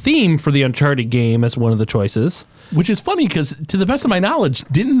the theme for the Uncharted game as one of the choices. Which is funny because, to the best of my knowledge,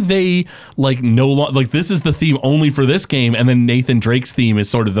 didn't they this is the theme only for this game, and then Nathan Drake's theme is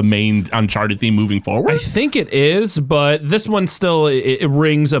sort of the main Uncharted theme moving forward? I think it is, but this one still it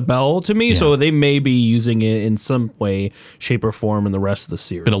rings a bell to me, so they may be using it in some way, shape, or form in the rest of the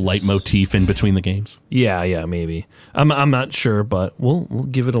series. Bit of leitmotif in between the games. Yeah, maybe. I'm not sure, but we'll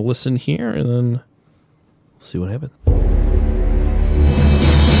give it a listen here, and then we'll see what happens.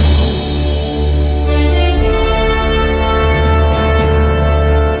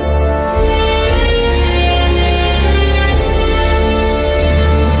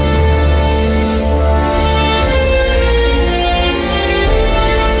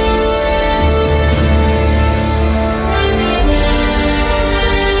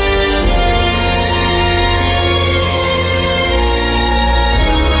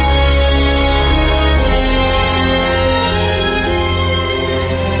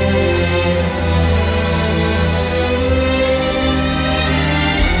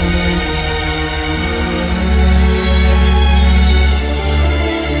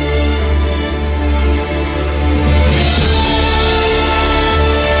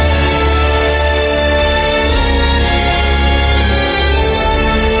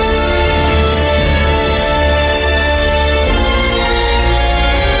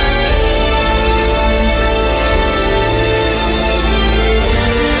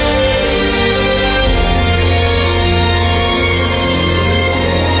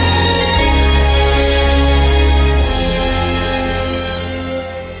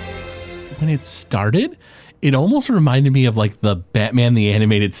 Started, it almost reminded me of like the Batman the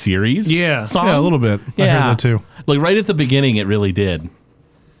Animated Series song. Yeah, a little bit. I heard that too. Like right at the beginning, it really did.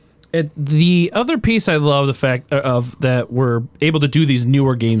 The other piece I love the fact of that we're able to do these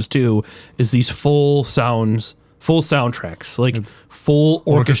newer games too is these full soundtracks, like full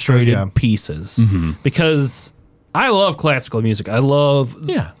orchestrated pieces. Mm-hmm. Because I love classical music. I love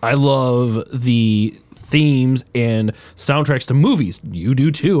the themes and soundtracks to movies. You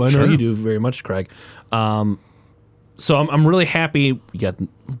do too. I know you do very much, Craig. So I'm really happy. We got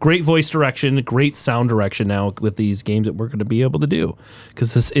great voice direction, great sound direction now with these games that we're going to be able to do,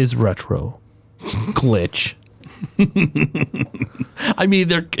 because this is retro glitch. I mean,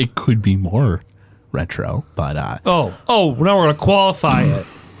 it could be more retro, but now we're going to qualify it.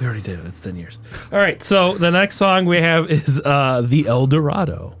 We already did. It's 10 years. All right. So the next song we have is The El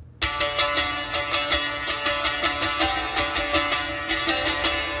Dorado.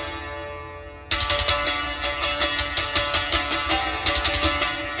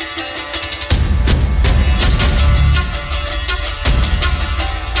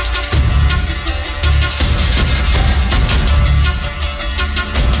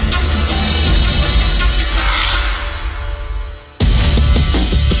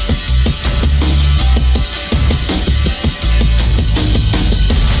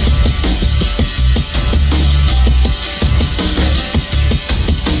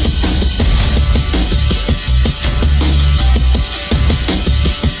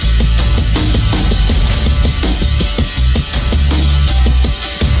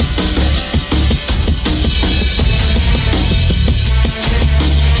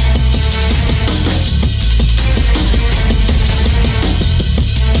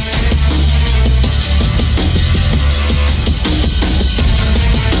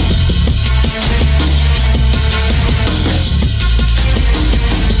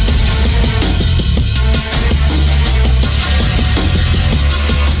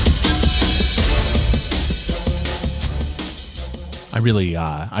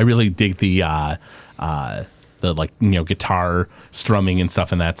 I really dig the guitar strumming and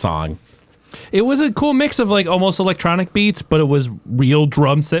stuff in that song. It was a cool mix of like almost electronic beats, but it was real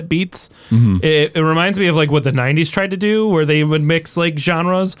drum set beats. Mm-hmm. It reminds me of like what the 90s tried to do, where they would mix like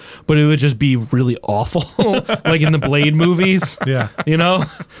genres, but it would just be really awful, like in the Blade movies. Yeah. You know?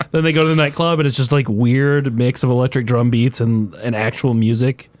 Then they go to the nightclub and it's just like weird mix of electric drum beats and actual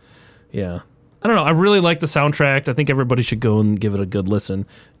music. Yeah. I don't know. I really like the soundtrack. I think everybody should go and give it a good listen.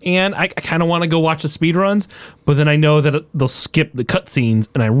 And I kind of want to go watch the speedruns, but then I know that they'll skip the cutscenes,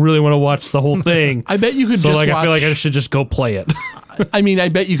 and I really want to watch the whole thing. I bet you could I feel like I should just go play it. I mean, I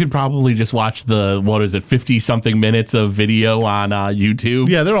bet you could probably just watch the, 50-something minutes of video on YouTube.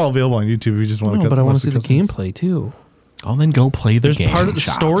 Yeah, they're all available on YouTube if you just want to. But I want to see the gameplay, too. Oh, then go play the game. There's part of the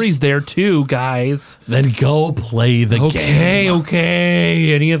stories there, too, guys. Then go play the game.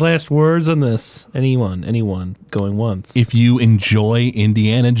 Okay. Any last words on this? Anyone going once? If you enjoy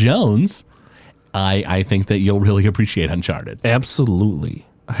Indiana Jones, I think that you'll really appreciate Uncharted. Absolutely.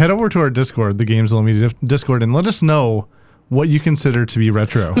 Head over to our Discord, the Games Unlimited Discord, and let us know what you consider to be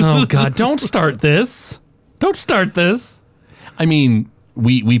retro. Oh, God, don't start this. Don't start this. I mean,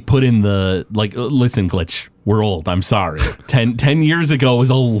 we put in the, like, listen, Glitch, we're old. I'm sorry. 10 years ago was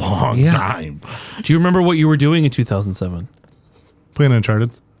a long time. Do you remember what you were doing in 2007? Playing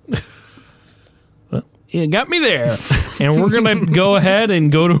Uncharted. You got me there. And we're going to go ahead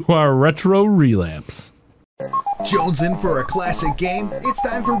and go to our retro relapse. Jones in for a classic game? It's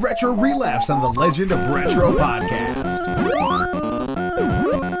time for Retro Relapse on the Legend of Retro podcast.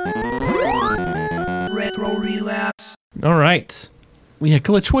 Retro Relapse. All right. Yeah,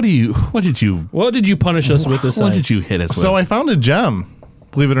 Glitch, what did you punish us with this What time? did you hit us with? So I found a gem,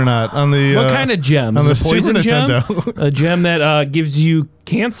 believe it or not, on the. What kind of gem? on Is the it a poison Super gem? Nintendo. A gem that gives you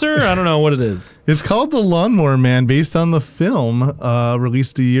cancer? I don't know what it is. It's called the Lawnmower Man, based on the film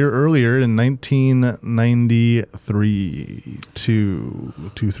released a year earlier in 1993.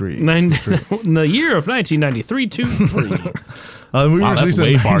 In the year of 1993, 2-3. The movie Wow, was that's released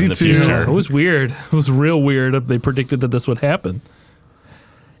way far in the 92. future. It was weird. It was real weird. They predicted that this would happen.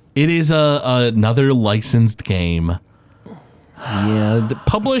 It is another licensed game. Yeah,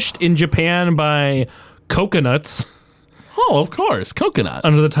 published in Japan by Coconuts Oh, of course, Coconuts.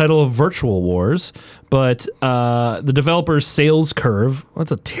 under the title of Virtual Wars, but the developer's Sales Curve.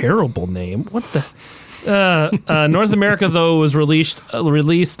 That's a terrible name. What the? North America though was released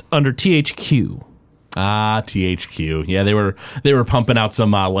under THQ. THQ. Yeah, they were pumping out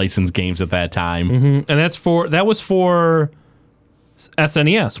some licensed games at that time. And that was for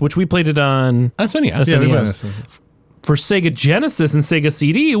SNES, which we played it on SNES. Yeah, we went SNES. to- For Sega Genesis and Sega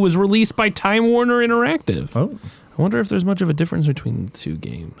CD, it was released by Time Warner Interactive. Oh. I wonder if there's much of a difference between the two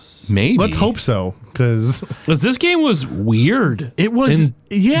games. Maybe. Let's hope so, because Because this game was weird. It was And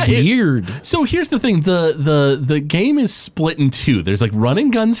weird. So here's the thing: the game is split in two. There's like run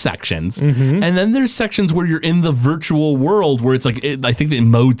and gun sections, and then there's sections where you're in the virtual world where it's like I think in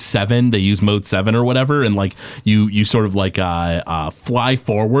mode 7 they use mode 7 or whatever, and like you sort of like fly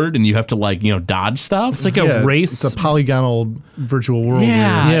forward and you have to like dodge stuff. It's like a race. It's a polygonal virtual world.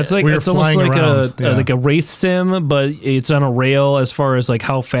 Yeah. where Yeah, it's like where you're it's almost flying like around. like a race sim, but it's on a rail as far as like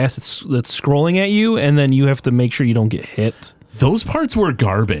how fast it's scrolling at you, and then you have to make sure you don't get hit. Those parts were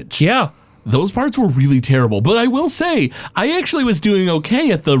garbage. Yeah. Those parts were really terrible. But I will say, I actually was doing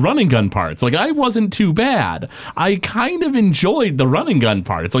okay at the run and gun parts. Like, I wasn't too bad. I kind of enjoyed the run and gun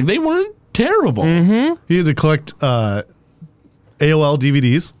parts. Like, they weren't terrible. You had to collect AOL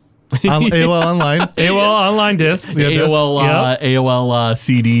DVDs, AOL Online. AOL online discs. AOL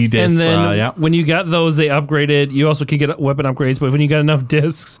CD discs. And then yeah. when you got those, they upgraded. You also could get weapon upgrades, but when you got enough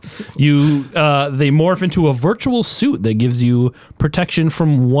discs, they morph into a virtual suit that gives you protection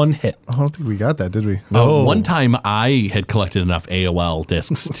from one hit. I don't think we got that, did we? One time I had collected enough AOL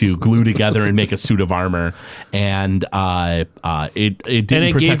discs to glue together and make a suit of armor, and it didn't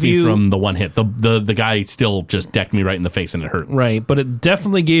it protect gave me you- from the one hit. The guy still just decked me right in the face and it hurt. Right, but it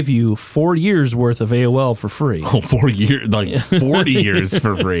definitely gave you 4 years worth of AOL for free. Oh, 4 years, like 40 years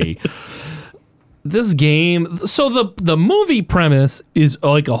for free. This game, so the movie premise is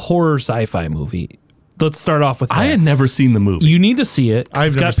like a horror sci-fi movie. Let's start off with that. I had never seen the movie. You need to see it. 'Cause I've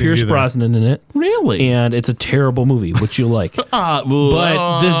it's never got seen it Pierce either. Brosnan in it, Really? and it's a terrible movie, which you like. But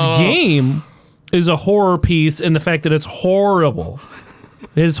But this game is a horror piece in the fact that it's horrible.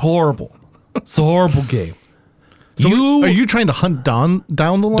 It's horrible. It's a horrible game. So are you trying to hunt down the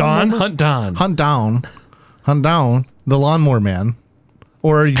lawnmower? Hunt Don. Hunt down the Lawnmower Man,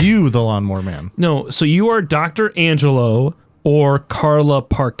 or are you the Lawnmower Man? No, so you are Dr. Angelo or Carla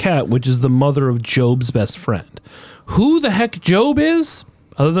Parquette, which is the mother of Job's best friend. Who the heck Job is,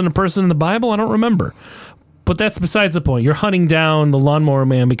 other than a person in the Bible, I don't remember. But that's besides the point. You're hunting down the Lawnmower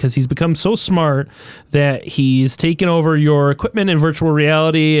Man because he's become so smart that he's taken over your equipment in virtual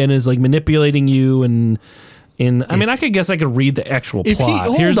reality and is like manipulating you and I mean, I could read the actual if he,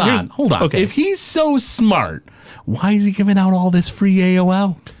 plot. hold on. Okay. If he's so smart, why is he giving out all this free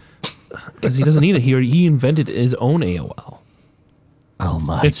AOL? Because he doesn't need it. He invented his own AOL. Oh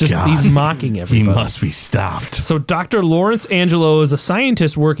my It's just God. he's mocking He everybody. must be stopped. So Dr. Lawrence Angelo is a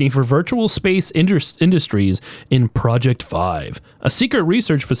scientist working for Virtual Space Industries in Project 5, a secret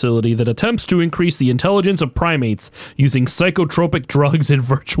research facility that attempts to increase the intelligence of primates using psychotropic drugs in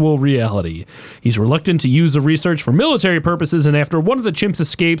virtual reality. He's reluctant to use the research for military purposes, and after one of the chimps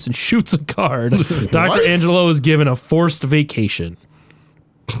escapes and shoots a guard, Dr. Angelo is given a forced vacation.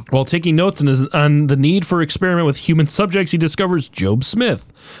 While taking notes on the need for experiment with human subjects, he discovers Job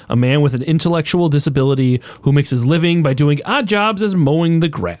Smith, a man with an intellectual disability who makes his living by doing odd jobs as mowing the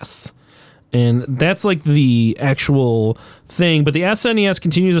grass. And that's like the actual thing. But the SNES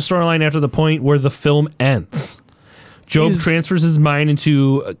continues the storyline after the point where the film ends. Job transfers his mind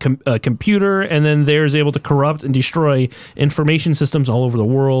into a computer, and then there is able to corrupt and destroy information systems all over the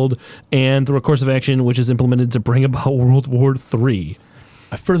world, and through a course of action which is implemented to bring about World War III.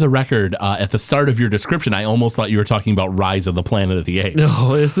 For the record, at the start of your description, I almost thought you were talking about Rise of the Planet of the Apes.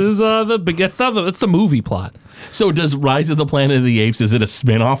 No, this is it's the movie plot. So does Rise of the Planet of the Apes, is it a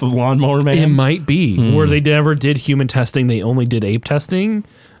spin-off of Lawnmower Man? It might be. Where they never did human testing, they only did ape testing.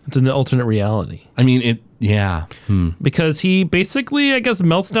 It's an alternate reality. I mean, yeah. Because he basically, I guess,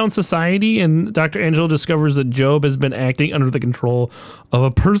 melts down society, and Dr. Angelo discovers that Job has been acting under the control of a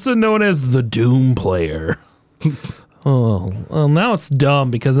person known as the Doom Player. Oh, well, now it's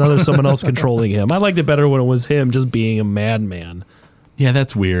dumb because now there's someone else controlling him. I liked it better when it was him just being a madman. Yeah,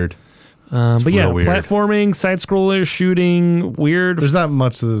 that's weird. But yeah, weird. Platforming, side-scroller, shooting, weird. There's not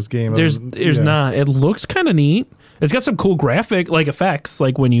much to this game. There's not. It looks kind of neat. It's got some cool graphic effects,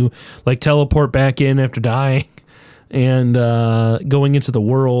 like when you teleport back in after dying, and going into the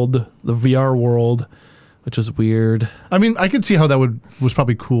world, the VR world, which is weird. I mean, I could see how that was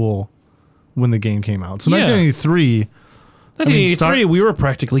probably cool when the game came out. So Yeah. 1983. 1983, we were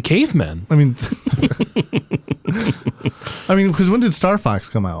practically cavemen. I mean, because when did Star Fox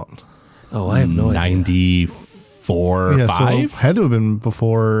come out? Oh, I have no idea. 94, Yeah, 5? so had to have been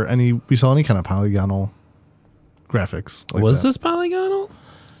before we saw any kind of polygonal graphics. Like Was that. this polygonal?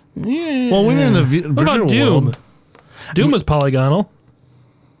 Well, when you're in the What virtual about Doom? world, Doom was polygonal.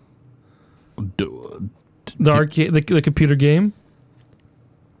 The arcade, the computer game.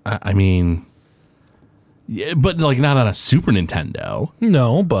 I mean, yeah, but not on a Super Nintendo.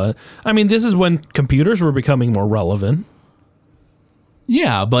 No, but I mean, this is when computers were becoming more relevant.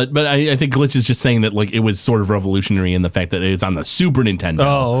 Yeah, but I think Glitch is just saying that it was sort of revolutionary in the fact that it's on the Super Nintendo.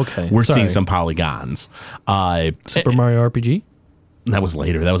 Oh, okay. We're Sorry. seeing some polygons. Super Mario RPG. That was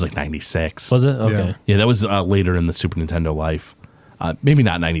later. That was 96. Was it? Okay. Yeah, that was later in the Super Nintendo life. Maybe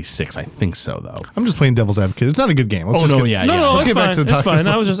not 96. I think so, though. I'm just playing devil's advocate. It's not a good game. Yeah. No, Let's it's get back fine. to the It's fine. talking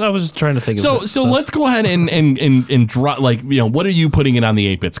I was just trying to think of it. So let's go ahead and draw. What are you putting it on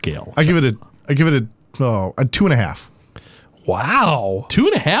the 8-bit scale? I give it a 2.5. Wow.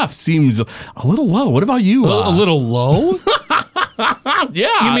 2.5 seems a little low. What about you? A little low?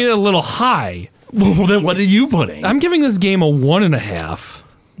 Yeah. You mean a little high? Well, then what are you putting? I'm giving this game a 1.5.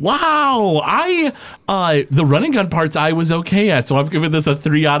 Wow. The running gun parts I was okay at, so I've given this a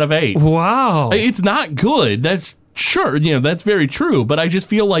 3 out of 8. Wow. It's not good. That's sure, that's very true. But I just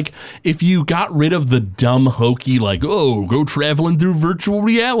feel like if you got rid of the dumb, hokey, go traveling through virtual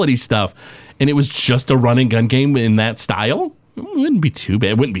reality stuff, and it was just a running gun game in that style, it wouldn't be too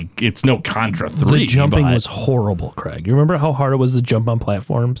bad. It wouldn't be. It's no Contra 3. The jumping but was horrible, Craig. You remember how hard it was to jump on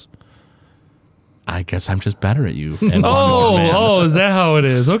platforms? I guess I'm just better at you. And Lawnmower Man. Oh, is that how it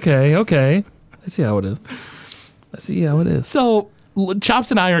is? Okay. I see how it is. So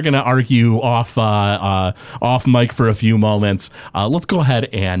Chops and I are going to argue off mic for a few moments. Let's go ahead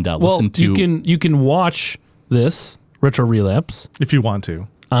and listen to. You can watch this Retro Relapse If you want to.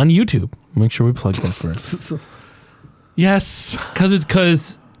 on YouTube. Make sure we plug that first. Yes, Because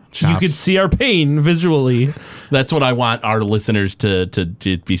you Chops. could see our pain visually. That's what I want our listeners to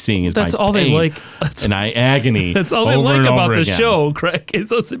be seeing. Is That's my all they pain like. and I agony. That's all they over like and about over the again. show, Craig.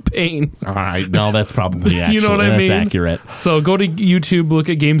 It's us in pain. All right, no, that's probably actually, You know what I that's mean? accurate. So go to YouTube, look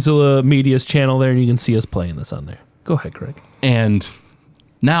at Gamezilla Media's channel there, and you can see us playing this on there. Go ahead, Craig. And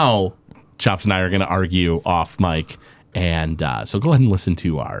now Chops and I are going to argue off mic, and so go ahead and listen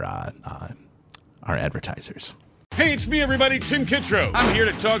to our advertisers. Hey, it's me, everybody, Tim Kittro. I'm here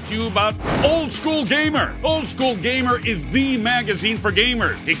to talk to you about Old School Gamer. Old School Gamer is the magazine for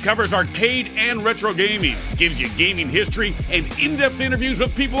gamers. It covers arcade and retro gaming, gives you gaming history and in-depth interviews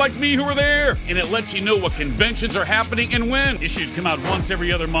with people like me who were there, and it lets you know what conventions are happening and when. Issues come out once every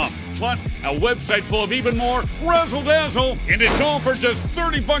other month. Plus, a website full of even more razzle-dazzle, and it's all for just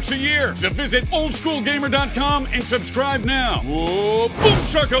 $30 a year. So visit oldschoolgamer.com and subscribe now. Whoa, boom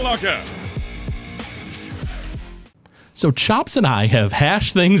shakalaka! So Chops and I have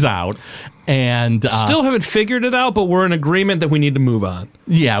hashed things out, and Still haven't figured it out, but we're in agreement that we need to move on.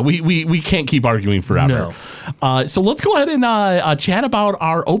 yeah, we can't keep arguing forever. So let's go ahead and chat about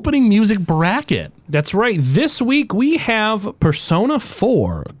our opening music bracket. That's right. This week we have Persona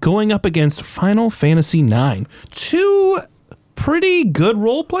 4 going up against Final Fantasy 9. Two pretty good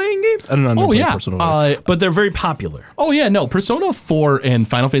role-playing games. I don't know. I've never played yeah. Persona 4, but they're very popular. Oh, yeah, no. Persona 4 and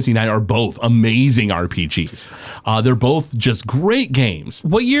Final Fantasy 9 are both amazing RPGs. They're both just great games.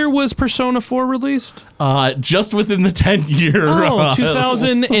 What year was Persona 4 released? Just within the 10-year. Oh,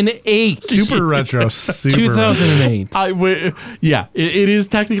 2008. Super retro. Super 2008. It is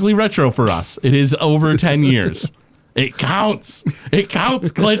technically retro for us. It is over 10 years. It counts. It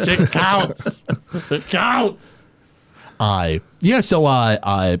counts, Glitch. It counts. It counts.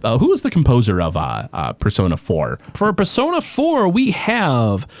 Who is the composer of Persona 4? For Persona 4, we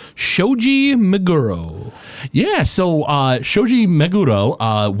have Shoji Meguro. Yeah, so Shoji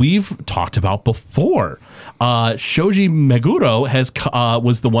Meguro, we've talked about before. Shoji Meguro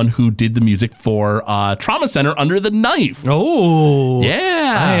was the one who did the music for Trauma Center Under the Knife. Oh,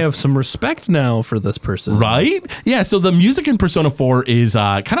 yeah. I have some respect now for this person. Right? Yeah, so the music in Persona 4 is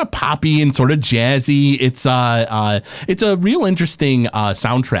kind of poppy and sort of jazzy. It's a real interesting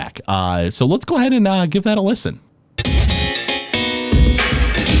soundtrack. So let's go ahead and give that a listen.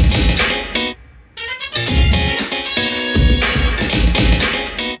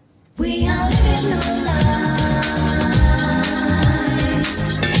 We are living our lives,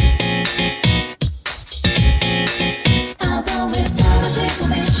 although with so much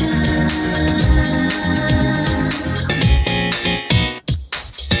information.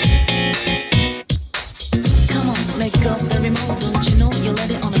 Come on, let go every moment. You know you let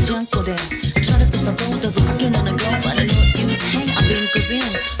it on a junk for them. Try to think about double cooking on a go, but I know use. Hey, I've been cuisine.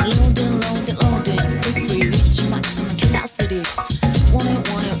 Loading. Quickly reach maximum capacity. Want it.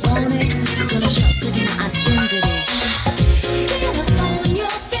 Gonna shut city my identity. Get up on your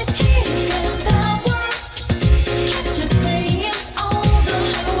fatigue, down powers. Catch your dreams all the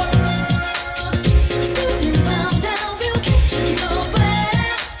world. Stooping round down, we'll get you nowhere.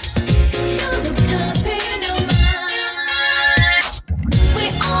 You look tough in your mind. We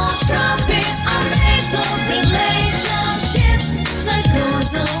all dropping our maze of relationships. Life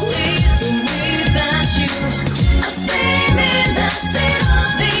goes on with and without you. I swim in the sea of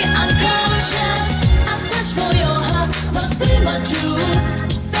the unconscious. I search for your heart, but see my true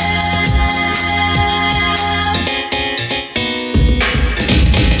self.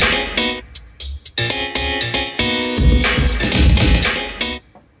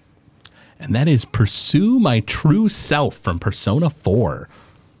 And that is Pursue My True Self from Persona 4.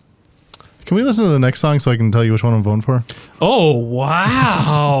 Can we listen to the next song so I can tell you which one I'm voting for? Oh,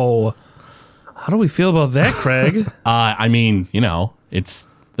 wow. How do we feel about that, Craig? I mean,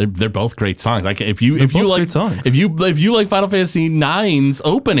 they're both great songs. Like if you both like great songs. if you like Final Fantasy IX's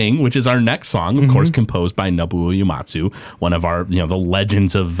opening, which is our next song, of course, composed by Nobuo Uematsu, one of our the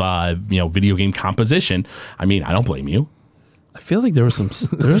legends of video game composition. I mean, I don't blame you. I feel like there was some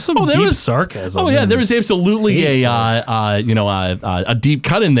deep sarcasm. Oh yeah, there was absolutely a deep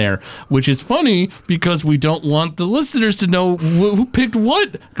cut in there, which is funny because we don't want the listeners to know who picked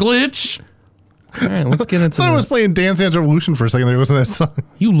what. Glitch. All right, let's get into I thought I was playing Dance Dance Revolution for a second. There wasn't that song.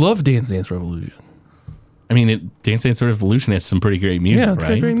 You love Dance Dance Revolution. I mean, Dance Dance Revolution has some pretty great music, Yeah, it's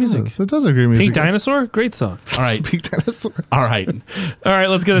right? got great music. It does have great music. Pink Dinosaur, great song. All right, Pink Dinosaur. all right. All right,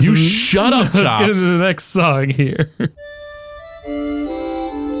 let's get into Shut up, let's get into Chops. the next song here.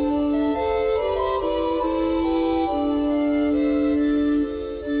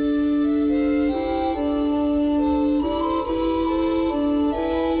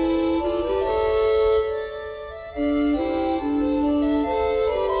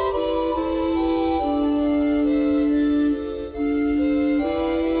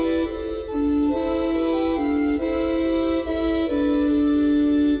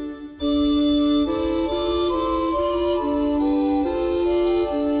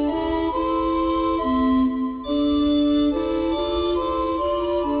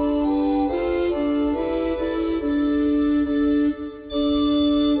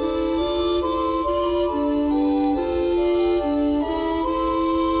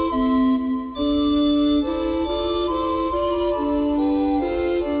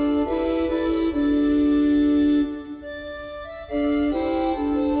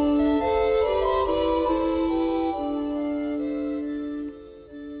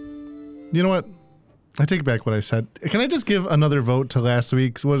 You know what? I take back what I said. Can I just give another vote to last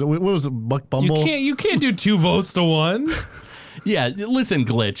week's? What was it? Buck Bumble? You can't do 2 votes to 1. Yeah, listen,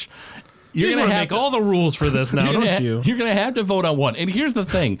 Glitch. You're gonna make all the rules for this now, don't you? You're gonna have to vote on one. And here's the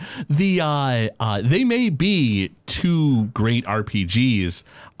thing: they may be 2 great RPGs,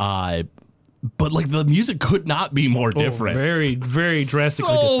 but like the music could not be more different. Very, very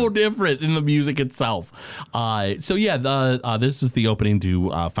drastically So different. different in the music itself. This is the opening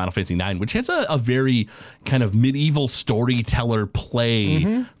to Final Fantasy IX, which has a very kind of medieval storyteller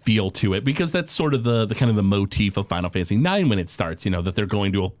play feel to it, because that's sort of the kind of the motif of Final Fantasy IX when it starts, that they're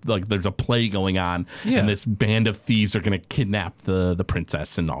going to there's a play going on and this band of thieves are going to kidnap the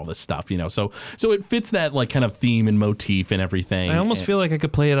princess and all this stuff, so it fits that like kind of theme and motif and everything. I almost feel like I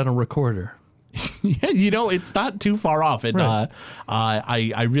could play it on a recorder. Yeah, it's not too far off. And Right.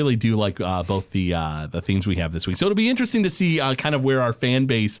 I really do like both the themes we have this week. So it'll be interesting to see kind of where our fan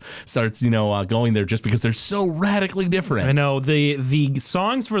base starts, going there, just because they're so radically different. I know the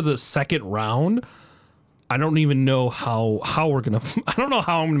songs for the second round. I don't even know how we're gonna. I don't know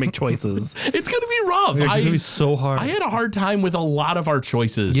how I'm gonna make choices. It's gonna be rough. It's gonna be so hard. I had a hard time with a lot of our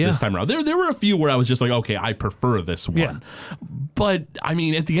choices this time around. There were a few where I was just like, okay, I prefer this one. Yeah. But I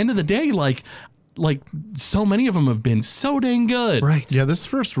mean, at the end of the day, like so many of them have been so dang good. Right. Yeah, this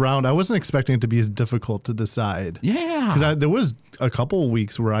first round, I wasn't expecting it to be as difficult to decide. Yeah. Because there was a couple of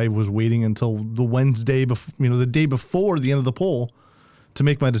weeks where I was waiting until the Wednesday, the day before the end of the poll to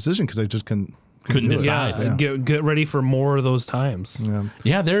make my decision, because I just couldn't do it. decide. Yeah. Get ready for more of those times.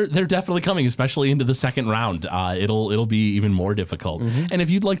 Yeah, they're definitely coming, especially into the second round. It'll be even more difficult. And if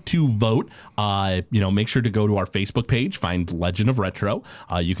you'd like to vote, make sure to go to our Facebook page, find Legend of Retro.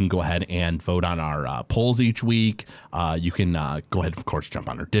 You can go ahead and vote on our polls each week. You can go ahead, of course, jump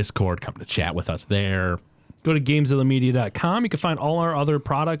on our Discord, come to chat with us there. Go to GameZillaMedia.com. You can find all our other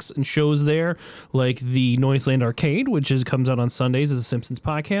products and shows there, like the Noiseland Arcade, which comes out on Sundays as a Simpsons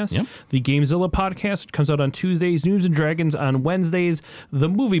podcast. Yep. The GameZilla podcast, which comes out on Tuesdays. News and Dragons on Wednesdays. The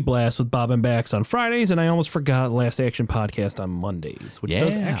Movie Blast with Bob and Bax on Fridays. And I almost forgot Last Action Podcast on Mondays, which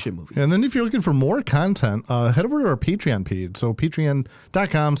does action movies. And then if you're looking for more content, head over to our Patreon page. So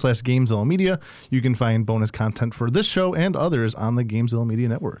patreon.com/GameZillaMedia. You can find bonus content for this show and others on the GameZilla Media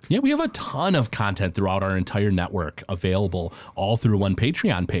Network. Yeah, we have a ton of content throughout our entire network available all through one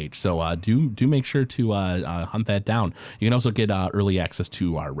Patreon page. So do make sure to hunt that down. You can also get early access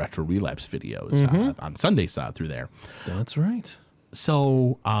to our Retro Relapse videos on Sundays through there. That's right.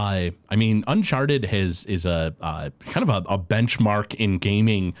 So, Uncharted is a kind of a benchmark in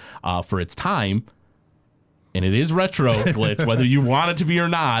gaming for its time, and it is retro, Glitch, whether you want it to be or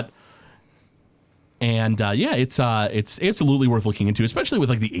not. And it's absolutely worth looking into, especially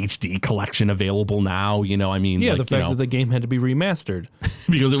with like the HD collection available now. The fact that the game had to be remastered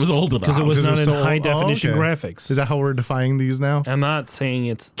because it was old enough. because it was not in high definition okay. graphics. Is that how we're defining these now? I'm not saying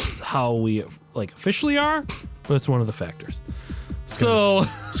it's how we officially are, but it's one of the factors. So,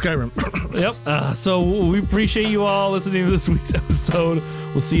 Skyrim. yep. So we appreciate you all listening to this week's episode.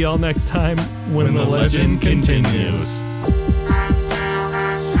 We'll see you all next time when the legend continues.